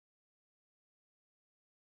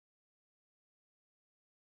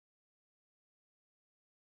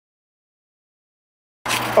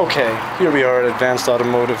Okay, here we are at Advanced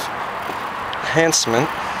Automotive Enhancement.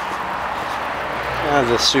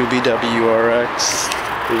 The Subi WRX,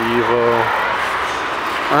 the Evo.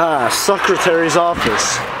 Secretary's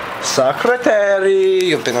office. Secretary!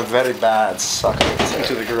 You've been a very bad secretary.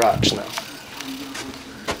 Into the garage now.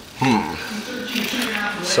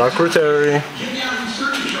 Secretary.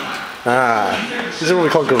 These are what we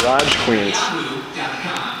call garage queens.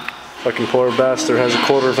 Fucking poor bastard has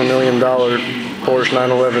 $250,000 Porsche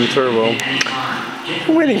 911 Turbo.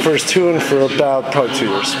 I'm waiting for his tune for about probably 2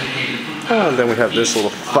 years. And then we have this little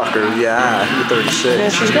fucker, the 36.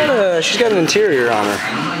 Yeah, she's got an interior on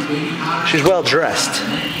her. She's well dressed.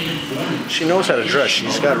 She knows how to dress.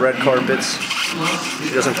 She's got red carpets. She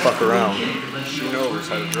doesn't fuck around. She knows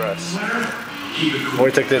how to dress.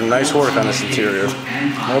 Wojtek did nice work on this interior.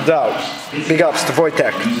 No doubt. Big ups to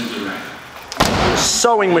Wojtek.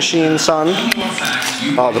 Sewing machine, son.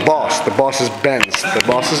 Oh, the boss. The boss is Benz. The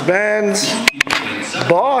boss is Benz.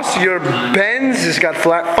 Boss, your Benz has got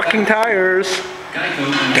flat fucking tires.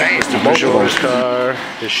 Dang, it's the Peugeot's car.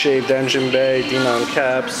 The shaved engine bay, Denon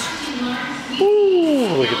caps.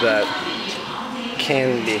 Ooh, look at that.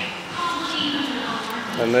 Candy.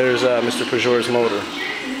 And there's Mr. Peugeot's motor.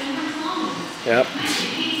 Yep.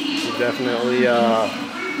 He definitely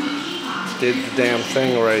did the damn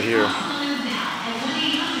thing right here.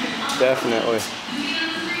 Definitely.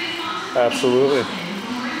 Absolutely.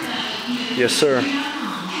 Yes, sir.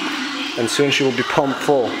 And soon she will be pumped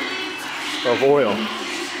full of oil.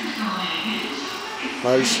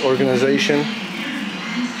 Nice organization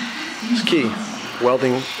is key.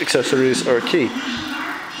 Welding accessories are key.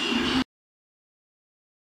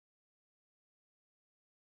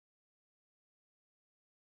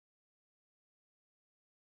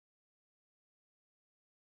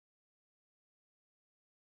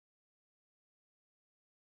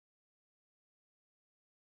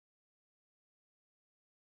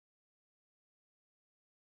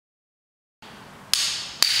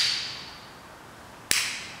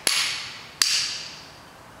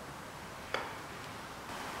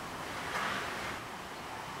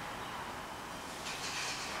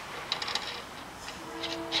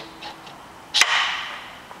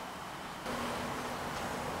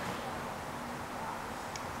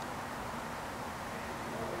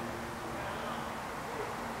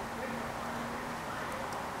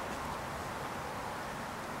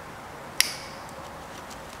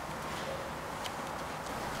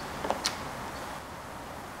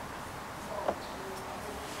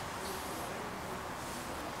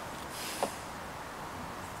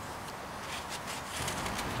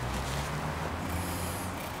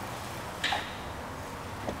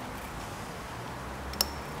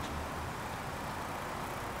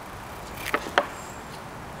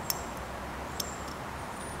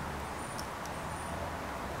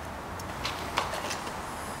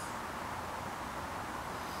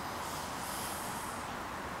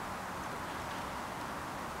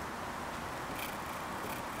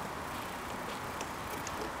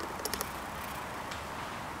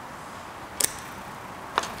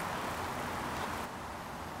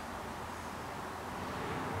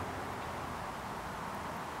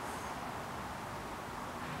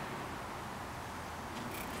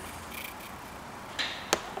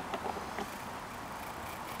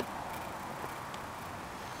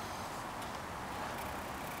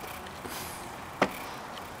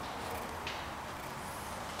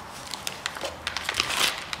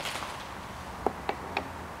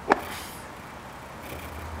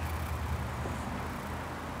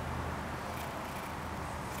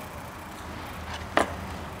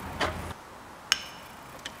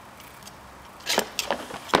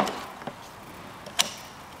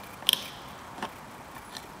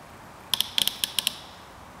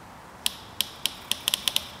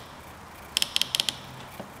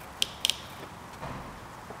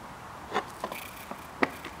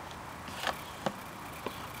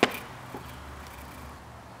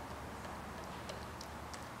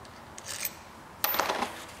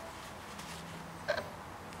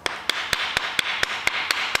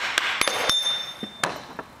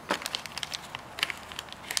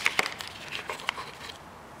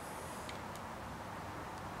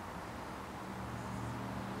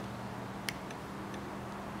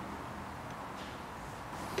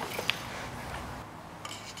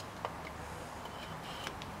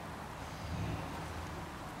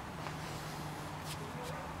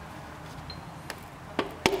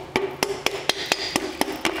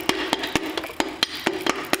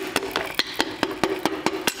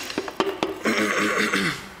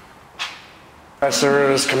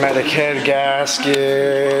 Compressors, Cometic head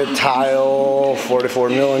gasket, tile, 44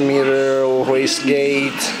 millimeter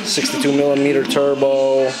wastegate, 62 millimeter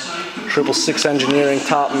turbo, 666 engineering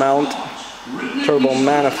top mount, turbo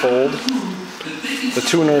manifold, the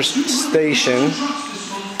tuner's station.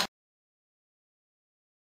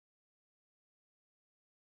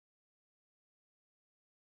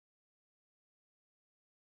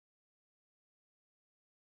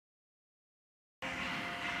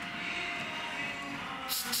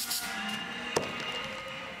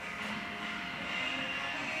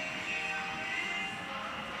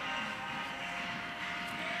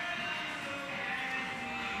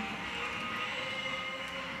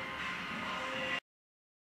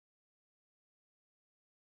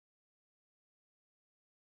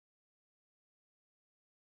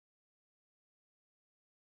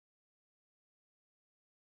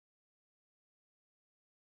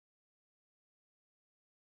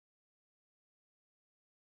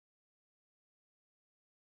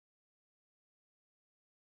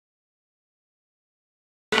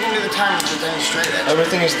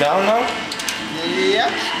 Everything is down now? Yeah.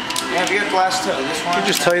 Yeah, we got the last two. This one. You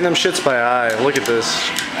just tighten them shits by eye. Look at this.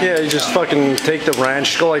 Yeah, you just fucking take the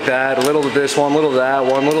wrench, go like that, a little to this one, little to that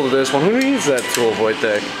one, little to this one. Who needs that tool,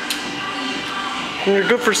 Wojtek? And you're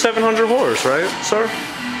good for 700 horse, right, sir?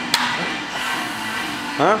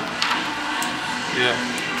 Huh? Yeah.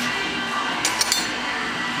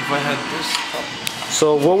 If I had this.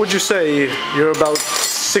 So what would you say? You're about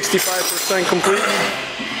 65% complete?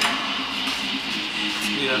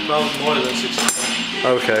 Yeah, probably more than 60.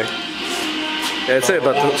 Okay. Yeah, I'd say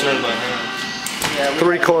about turn by hand. Yeah,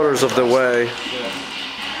 3/4 of the way. Yeah.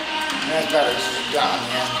 That's better. This is done on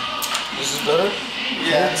the end. This is better?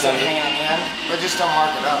 Yeah, it's like hanging on the end. But just don't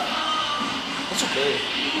mark it up. That's okay.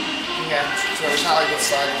 Yeah, so it's not like it's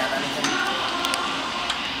sliding on anything.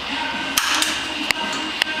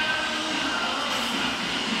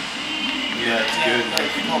 Yeah, it's good. Like,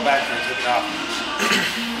 if you pull back and take it off.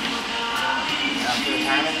 Now for the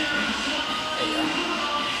timing. There you go.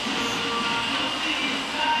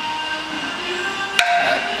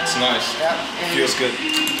 It's nice. Yep. Feels good. You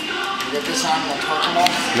get this on the torque them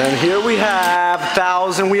off. Then here we have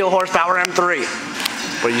 1,000 wheel horsepower M3.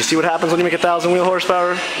 But you see what happens when you make 1,000 wheel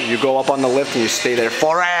horsepower? You go up on the lift and you stay there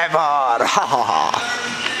forever. Ha ha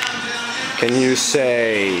ha. Can you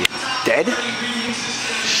say dead?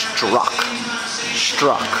 Struck.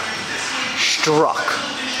 Struck. Struck.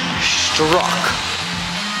 Struck.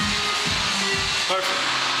 Perfect.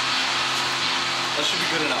 That should be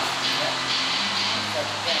good enough.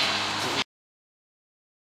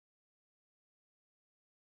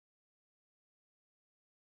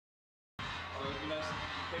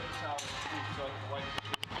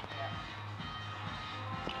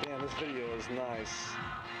 Damn, this video is nice.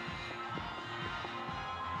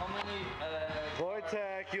 How many?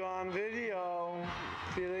 Wojtek, you on video.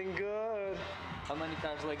 Feeling good. How many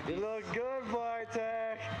cars like You this? look good,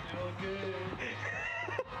 Wojtek. You look good.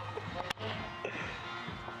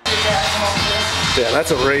 Yeah,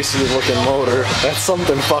 that's a racy looking motor. That's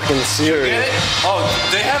something fucking serious. Oh,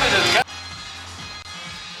 they have it at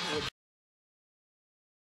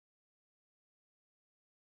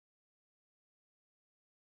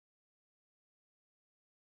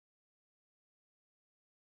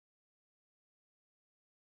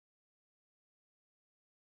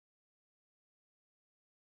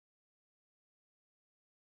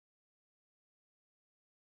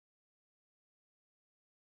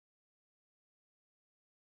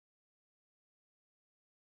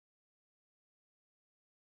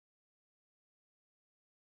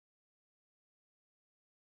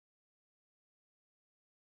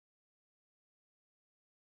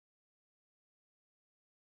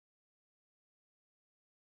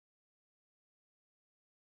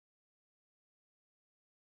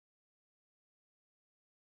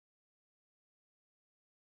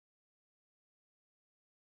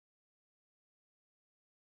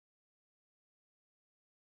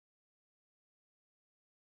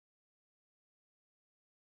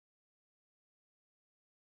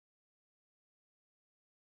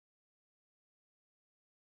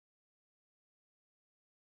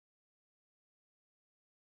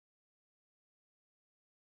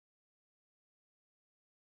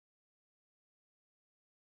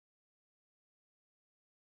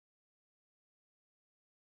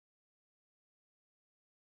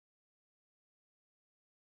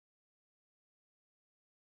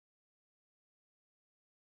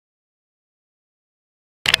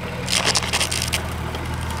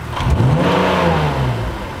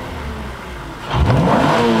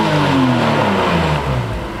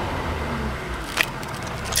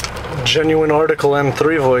Genuine article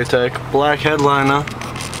M3 Wojtek. Black headliner.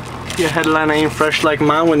 Your headliner ain't fresh like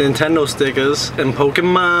mine with Nintendo stickers and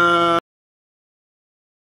Pokemon.